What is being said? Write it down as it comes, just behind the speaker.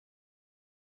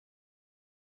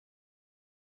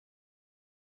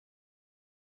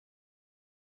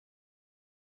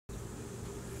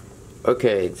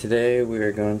Okay, today we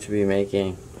are going to be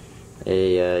making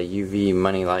a UV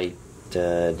money light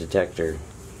detector.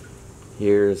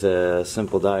 Here's a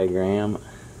simple diagram.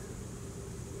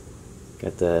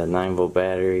 Got the 9-volt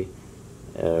battery,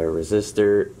 a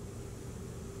resistor,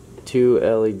 2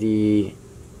 LED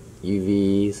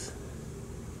UVs,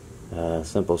 a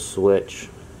simple switch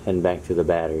heading back to the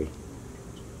battery.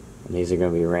 And these are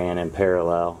going to be ran in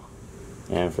parallel.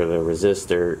 And for the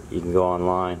resistor, you can go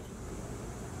online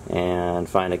and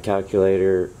find a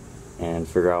calculator and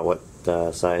figure out what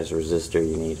size resistor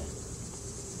you need.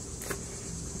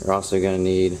 You're also going to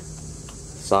need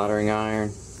soldering iron,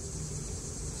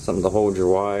 something to hold your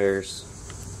wires,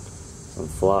 some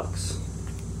flux,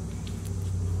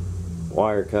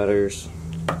 wire cutters,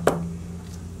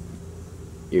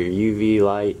 your UV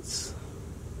lights,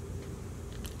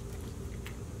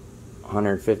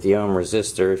 150 ohm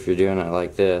resistor if you're doing it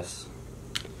like this,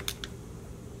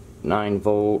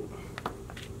 9-volt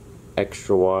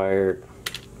extra wire,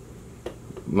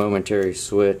 momentary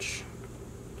switch,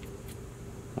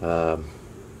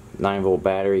 9-volt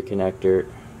battery connector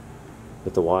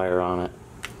with the wire on it,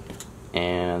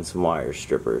 and some wire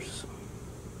strippers.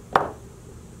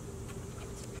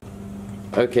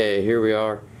 Okay, here we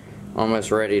are, almost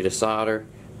ready to solder.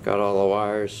 Got all the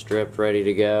wires stripped, ready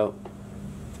to go.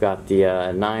 Got the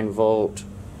 9-volt.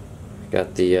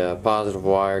 Got the positive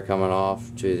wire coming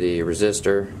off to the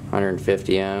resistor,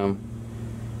 150 ohm.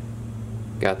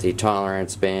 Got the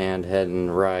tolerance band heading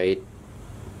right.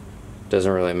 Doesn't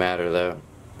really matter though.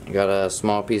 Got a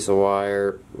small piece of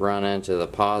wire running to the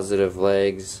positive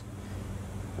legs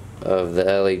of the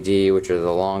LED, which are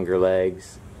the longer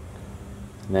legs.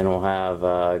 And then we'll have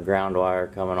ground wire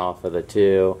coming off of the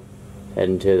 2,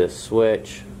 heading to the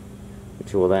switch,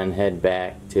 which will then head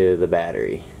back to the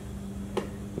battery.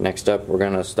 Next up, we're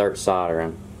going to start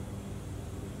soldering.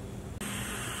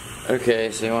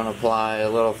 Okay, so you want to apply a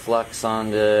little flux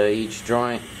onto each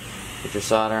joint. Get your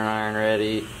soldering iron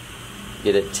ready.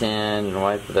 Get it tinned and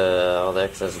wipe all the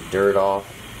excess dirt off.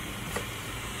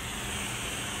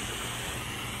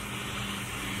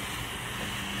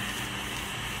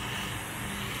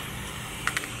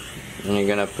 And you're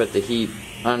going to put the heat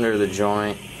under the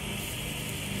joint.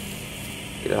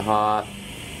 Get it hot.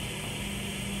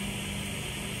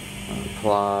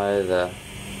 Apply the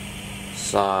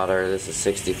solder. This is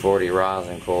 6040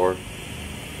 rosin core.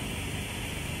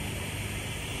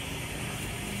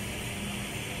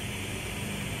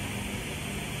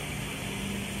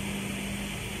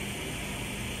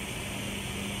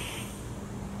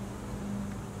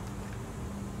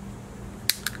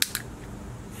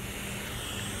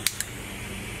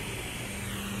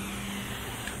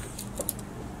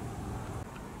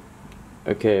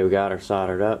 Okay, we got her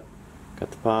soldered up. Got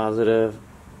the positive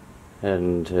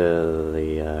heading to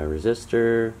the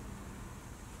resistor.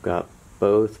 Got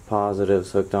both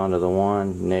positives hooked onto the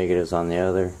one, negatives on the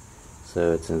other,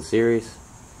 so it's in series.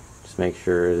 Just make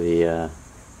sure they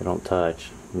don't touch.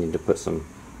 You need to put some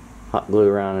hot glue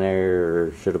around there,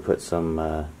 or should have put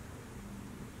some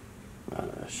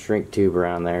shrink tube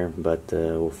around there, but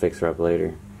we'll fix her up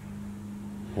later.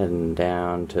 Heading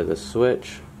down to the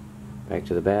switch, back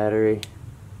to the battery.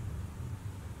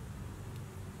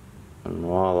 And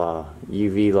voila,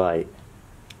 UV light.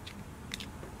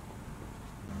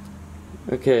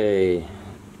 Okay,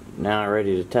 now I'm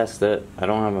ready to test it. I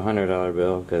don't have a $100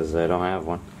 bill because I don't have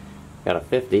one. Got a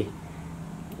 50.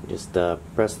 Just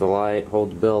press the light,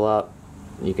 hold the bill up.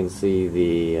 You can see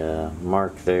the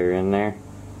mark there in there.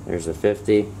 There's a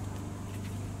 50.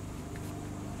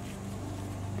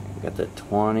 Got the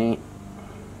 20.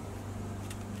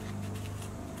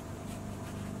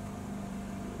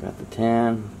 Got the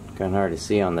 10. Kind of hard to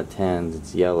see on the 10s,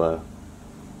 it's yellow,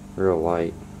 real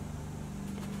light.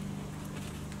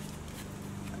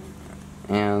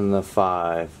 And the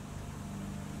 5.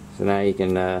 So now you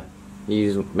can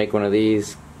make one of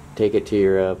these, take it to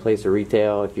your place of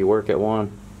retail if you work at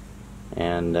one,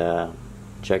 and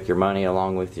check your money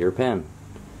along with your pen.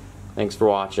 Thanks for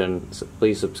watching.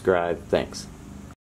 Please subscribe. Thanks.